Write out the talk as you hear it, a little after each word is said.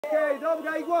Okej,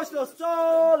 dobra i głośno,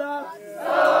 100 lat!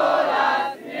 100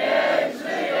 lat, niech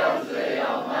żyją,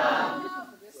 żyją nam!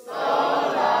 100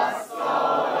 lat, 100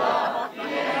 lat,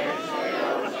 niech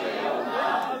żyją, żyją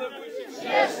nam!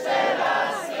 Jeszcze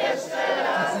raz, niech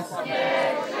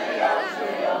żyją,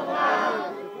 żyją nam!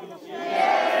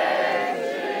 Niech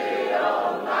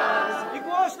żyją nam! I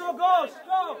głośno, gość,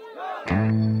 go!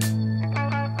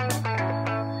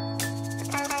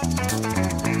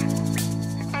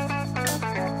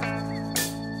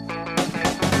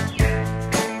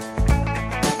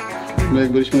 My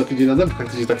jak byliśmy na tydzień na dębkach,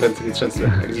 to się tak ręce nie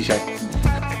trzęsły jak dzisiaj.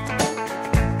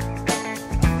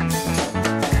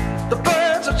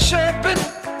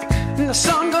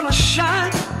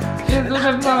 Jest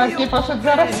duży pomysł, nie poszedł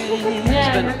zaraz?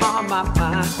 Nie.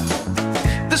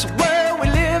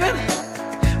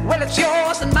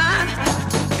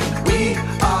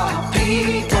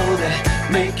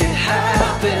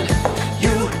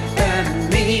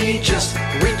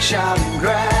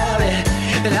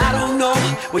 And I don't know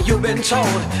what you've been told,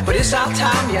 but it's our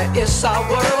time, yeah, it's our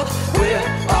world. We're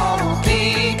all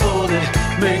people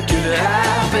that make it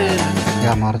happen.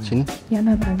 Ja, Marcin. Ja,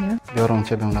 Natalia. Biorę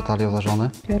Ciebie, Natalio, za żonę.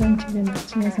 Biorę Ciebie,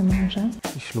 Marcinie, za męża.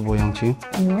 I ślubuję Ci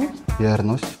Miłość.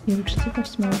 wierność. I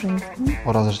uczciwość małżeńską.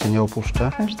 Oraz, że Cię nie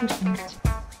opuszczę. Aż do śmierci.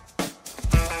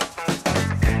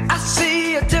 I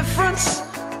see a difference.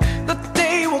 The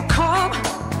day will come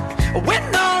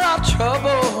when all our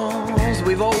troubles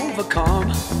we've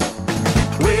overcome.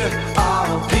 We're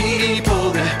all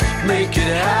people that make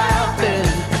it happen.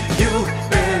 You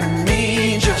and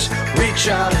me, just reach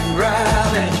out and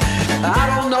grab it. I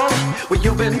don't know what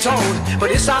you've been told, but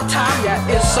it's our time, yeah,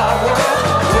 it's our world.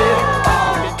 We're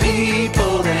all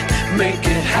people that make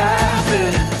it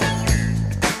happen.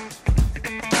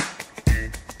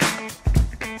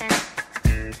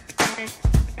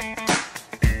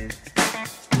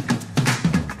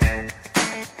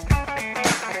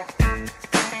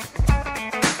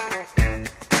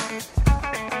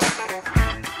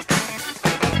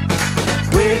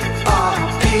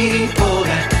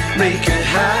 Make it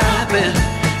happen.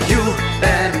 You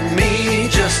and me,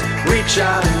 just reach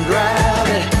out and grab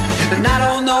it. And I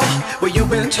don't know what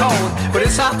you've been told, but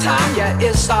it's our time, yeah,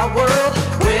 it's our world.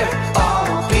 We're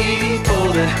all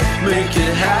people that make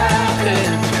it happen.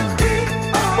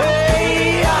 We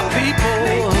are people,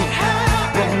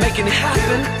 we're making it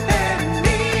happen.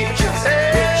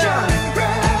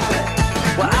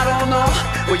 Well, I don't know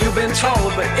what you've been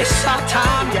told, but it's our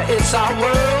time, yeah, it's our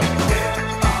world.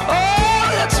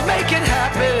 Let's make it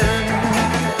happen.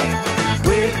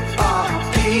 We are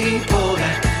people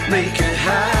that make it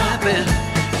happen.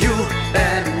 You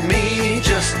and me,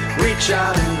 just reach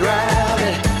out and grab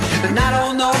it. And I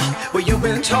don't know what you've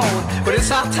been told, but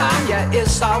it's our time, yeah,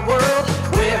 it's our world.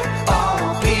 We're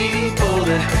all people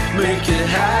that make it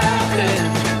happen.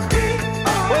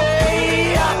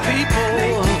 We are people,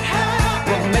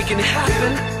 we're making it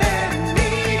happen.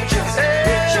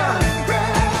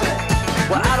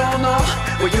 Well, I don't know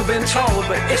what you've been told,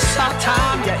 but it's our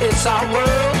time, yeah, it's our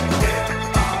world.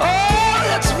 Oh,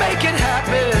 let's make it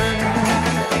happen.